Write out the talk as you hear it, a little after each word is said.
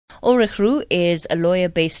Ulrich Roux is a lawyer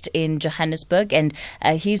based in Johannesburg, and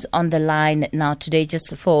he's on the line now today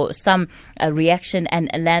just for some reaction and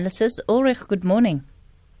analysis. Ulrich, good morning.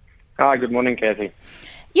 Hi, good morning, Kathy.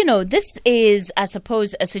 You know, this is, I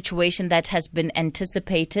suppose, a situation that has been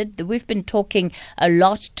anticipated. We've been talking a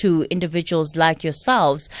lot to individuals like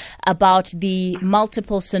yourselves about the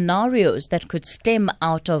multiple scenarios that could stem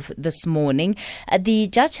out of this morning. The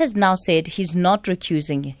judge has now said he's not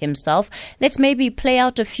recusing himself. Let's maybe play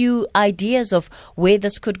out a few ideas of where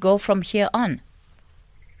this could go from here on.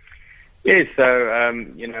 Yes, so,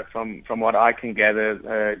 from what I can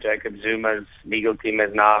gather, Jacob Zuma's legal team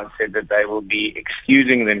has now said that they will be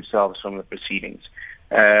excusing themselves from the proceedings.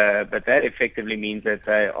 But that effectively means that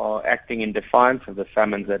they are acting in defiance of the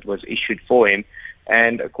summons that was issued for him.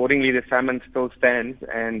 And accordingly, the summons still stands,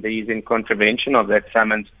 and he's in contravention of that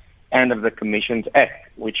summons and of the Commission's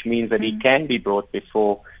Act, which means that he can be brought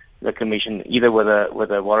before the Commission either with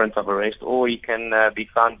a warrant of arrest, or he can be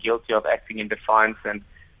found guilty of acting in defiance and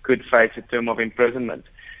could face a term of imprisonment.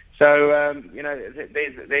 So,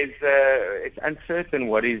 it's uncertain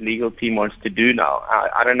what his legal team wants to do now.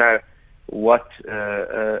 I don't know what,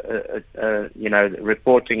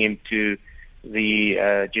 reporting him to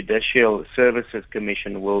the Judicial Services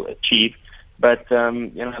Commission will achieve. But, I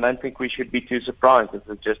don't think we should be too surprised. This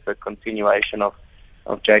is just a continuation of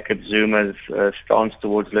Jacob Zuma's stance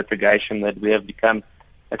towards litigation that we have become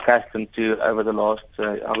accustomed to over the last,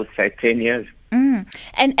 I would say, 10 years. And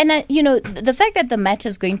the fact that the matter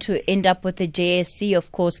is going to end up with the JSC,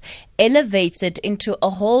 of course, elevates it into a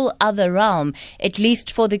whole other realm, at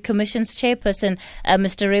least for the Commission's chairperson,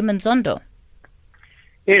 Mr. Raymond Zondo.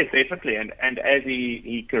 Yes, definitely. And as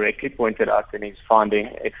he correctly pointed out in his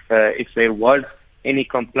finding, if there was any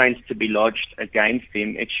complaints to be lodged against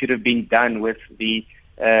him, it should have been done with the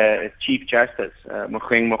Chief Justice,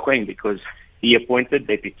 Mogoeng, because he appointed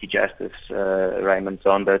Deputy Justice Raymond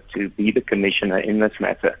Zondo to be the commissioner in this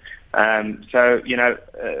matter.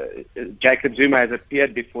 Jacob Zuma has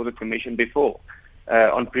appeared before the commission before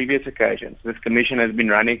on previous occasions. This commission has been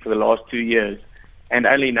running for the last 2 years, and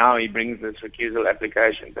only now he brings this recusal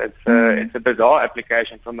application. It's a bizarre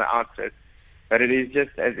application from the outset, but it is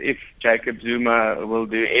just as if Jacob Zuma will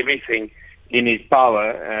do everything in his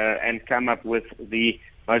power and come up with the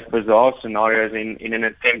most bizarre scenarios in an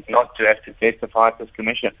attempt not to have to testify at this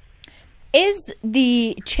commission. Is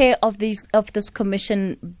the chair of this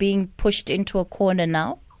commission being pushed into a corner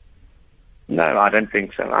now? No, I don't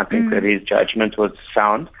think so. I think that his judgment was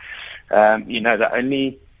sound. The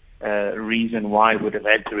only reason why he would have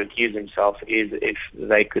had to recuse himself is if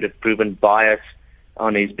they could have proven bias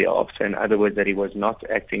on his behalf. So in other words, that he was not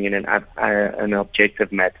acting in an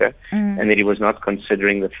objective matter, and that he was not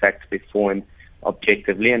considering the facts before him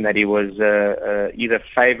objectively, and that he was either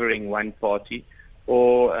favoring one party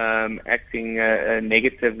or acting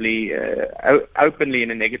negatively, openly in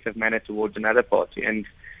a negative manner towards another party. And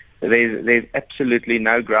there's absolutely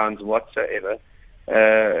no grounds whatsoever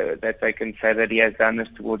that they can say that he has done this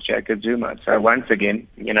towards Jacob Zuma. So once again,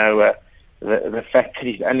 the fact that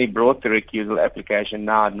he's only brought the recusal application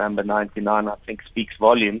now at number 99, I think, speaks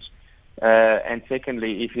volumes. And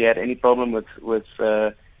secondly, if he had any problem with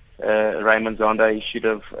Raymond Zondo, he should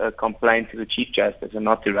have complained to the Chief Justice and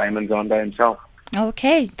not to Raymond Zondo himself.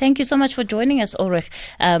 Okay, thank you so much for joining us, Ulrich,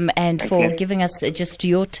 and for giving us just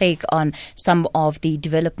your take on some of the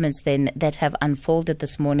developments then that have unfolded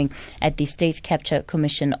this morning at the State Capture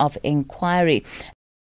Commission of Inquiry.